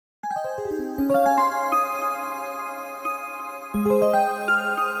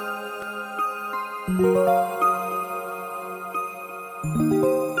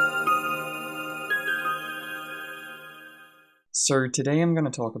So today I'm going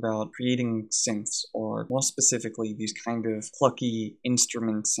to talk about creating synths, or more specifically, these kind of plucky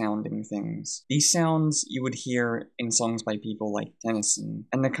instrument-sounding things. These sounds you would hear in songs by people like Tennyson,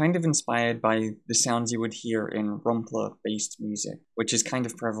 and they're kind of inspired by the sounds you would hear in Rompler-based music, which is kind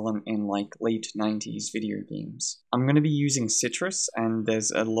of prevalent in like late 90s video games. I'm going to be using Citrus, and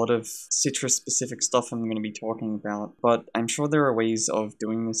there's a lot of Citrus-specific stuff I'm going to be talking about, but I'm sure there are ways of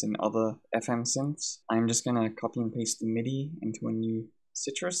doing this in other FM synths. I'm just going to copy and paste the MIDI into a new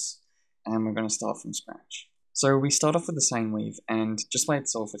Citrus, and we're going to start from scratch. So we start off with the sine wave, and just by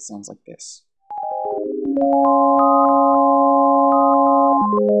itself it sounds like this.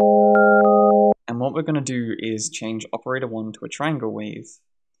 And what we're going to do is change operator 1 to a triangle wave,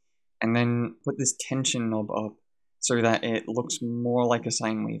 and then put this tension knob up so that it looks more like a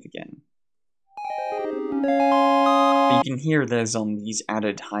sine wave again. But you can hear there's these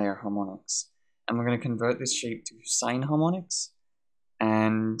added higher harmonics. And we're going to convert this shape to sine harmonics,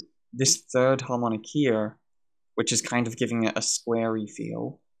 and this third harmonic here, which is kind of giving it a squarey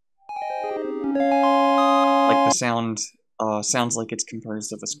feel, like the sound sounds like it's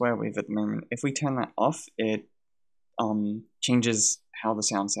composed of a square wave at the moment. If we turn that off, it changes how the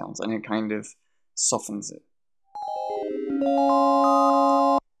sound sounds, and it kind of softens it.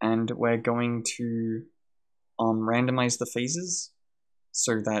 And we're going to randomize the phases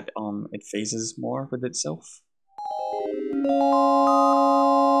so that it phases more with itself.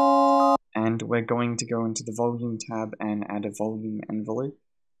 And we're going to go into the volume tab and add a volume envelope.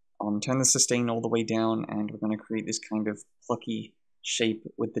 Turn the sustain all the way down, and we're going to create this kind of plucky shape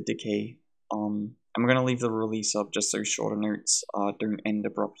with the decay. And we're going to leave the release up just so shorter notes don't end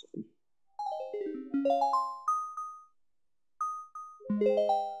abruptly.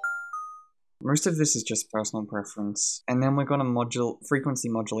 Most of this is just personal preference, and then we're going to frequency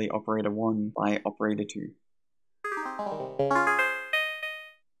modulate operator 1 by operator 2.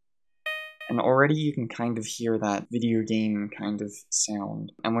 And already you can kind of hear that video game kind of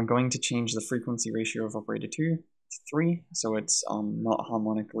sound. And we're going to change the frequency ratio of operator 2 to 3, so it's not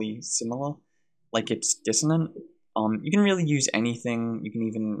harmonically similar, like it's dissonant. You can really use anything, you can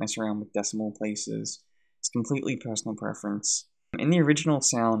even mess around with decimal places. It's completely personal preference. In the original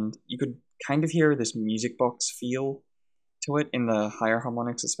sound, you could kind of hear this music box feel to it in the higher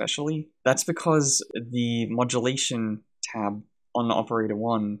harmonics especially. That's because the modulation tab on operator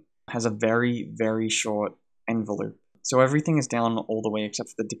 1 has a very, very short envelope. So everything is down all the way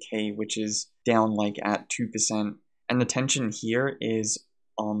except for the decay, which is down like at 2%. And the tension here is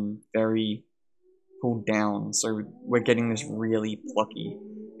very pulled down, so we're getting this really plucky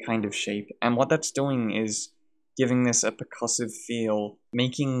kind of shape. And what that's doing is giving this a percussive feel,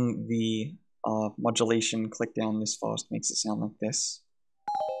 making the modulation click down this fast makes it sound like this.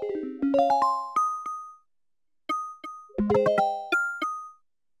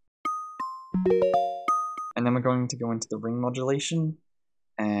 And then we're going to go into the ring modulation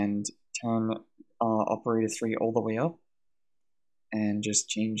and turn operator 3 all the way up and just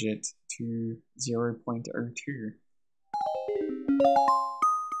change it to 0.02.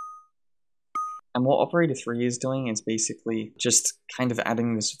 And what operator 3 is doing is basically just kind of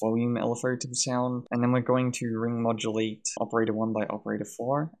adding this volume LFO to the sound, and then we're going to ring modulate operator 1 by operator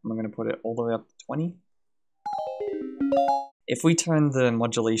 4, and we're going to put it all the way up to 20. If we turn the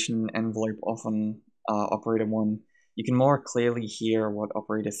modulation envelope off on operator 1, you can more clearly hear what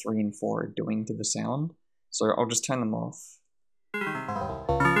operator 3 and 4 are doing to the sound, so I'll just turn them off.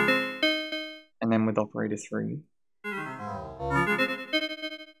 And then with operator 3,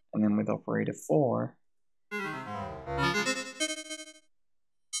 and then with operator 4,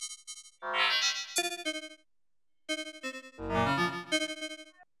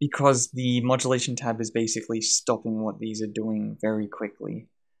 because the modulation tab is basically stopping what these are doing very quickly,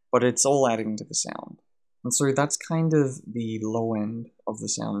 but it's all adding to the sound. And so that's kind of the low end of the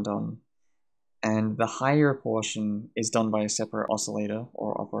sound done. And the higher portion is done by a separate oscillator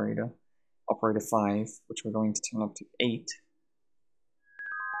or operator, operator 5, which we're going to turn up to 8.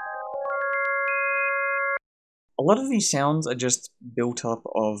 A lot of these sounds are just built up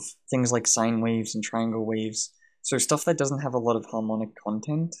of things like sine waves and triangle waves, so stuff that doesn't have a lot of harmonic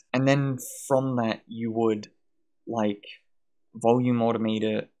content. And then from that you would like volume automate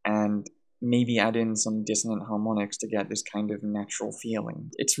it and maybe add in some dissonant harmonics to get this kind of natural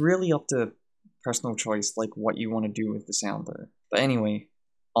feeling. It's really up to personal choice, like what you want to do with the sound there. But anyway,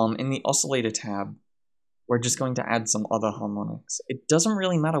 in the oscillator tab, we're just going to add some other harmonics. It doesn't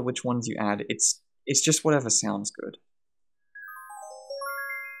really matter which ones you add, it's just whatever sounds good.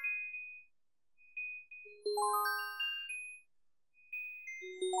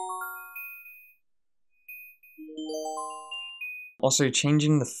 Also,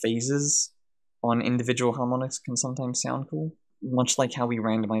 changing the phases on individual harmonics can sometimes sound cool. Much like how we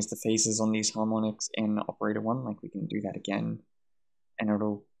randomize the phases on these harmonics in operator 1, like we can do that again, and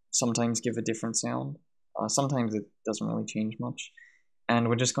it'll sometimes give a different sound. Sometimes it doesn't really change much. And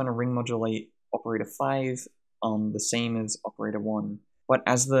we're just going to ring modulate operator 5 the same as operator 1. But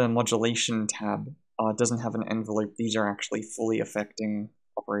as the modulation tab doesn't have an envelope, these are actually fully affecting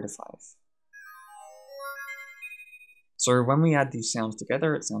operator 5. So when we add these sounds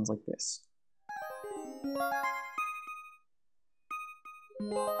together, it sounds like this.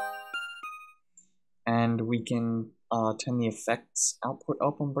 And we can turn the effects output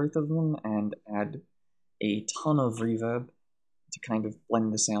up on both of them and add a ton of reverb to kind of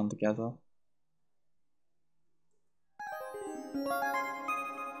blend the sound together.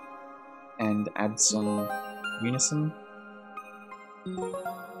 And add some unison.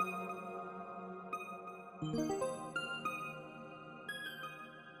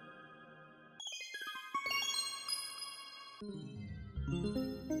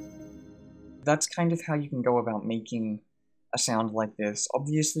 That's kind of how you can go about making a sound like this.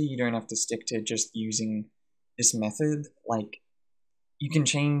 Obviously, you don't have to stick to just using this method. Like, you can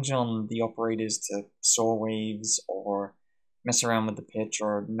change the operators to saw waves, or mess around with the pitch,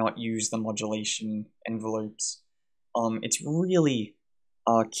 or not use the modulation envelopes. It's really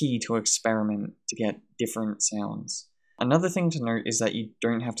key to experiment to get different sounds. Another thing to note is that you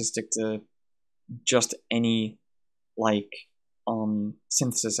don't have to stick to just any, like,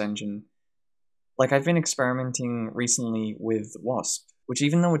 synthesis engine. Like, I've been experimenting recently with Wasp, which,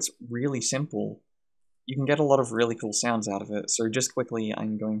 even though it's really simple, you can get a lot of really cool sounds out of it. So just quickly,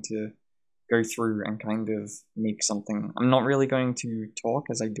 I'm going to go through and kind of make something. I'm not really going to talk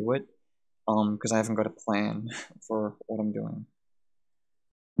as I do it, because I haven't got a plan for what I'm doing.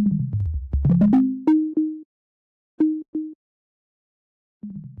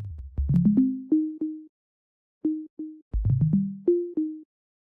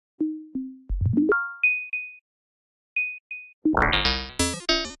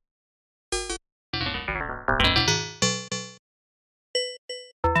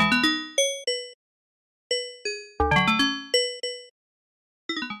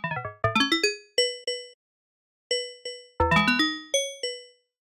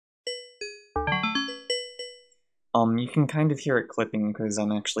 You can kind of hear it clipping because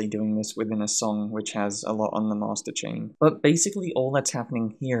I'm actually doing this within a song which has a lot on the master chain. But basically all that's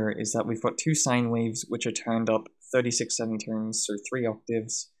happening here is that we've got two sine waves which are turned up 36 semitones, so 3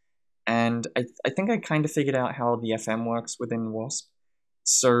 octaves. And I think I kind of figured out how the FM works within Wasp.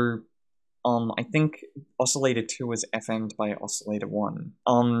 So, I think oscillator 2 is FM'd by oscillator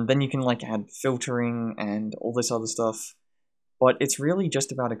 1. Then you can like add filtering and all this other stuff. But it's really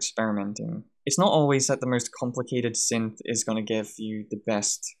just about experimenting. It's not always that the most complicated synth is going to give you the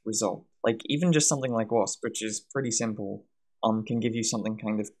best result. Like, even just something like Wasp, which is pretty simple, can give you something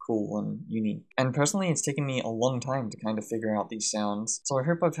kind of cool and unique. And personally, it's taken me a long time to kind of figure out these sounds, so I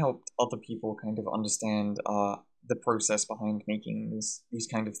hope I've helped other people kind of understand the process behind making these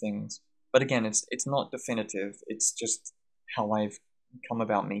kind of things. But again, it's not definitive, it's just how I've come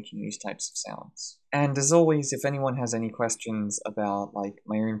about making these types of sounds. And as always, if anyone has any questions about like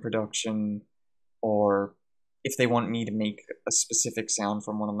my own production, or if they want me to make a specific sound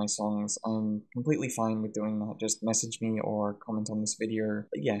from one of my songs, I'm completely fine with doing that. Just message me or comment on this video.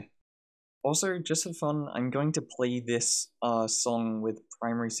 But yeah. Also, just for fun, I'm going to play this song with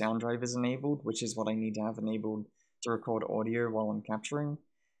primary sound drivers enabled, which is what I need to have enabled to record audio while I'm capturing.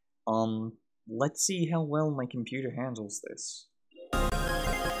 Let's see how well my computer handles this.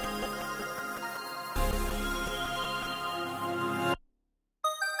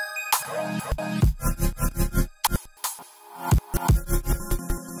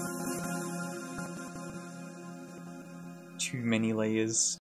 Too many layers.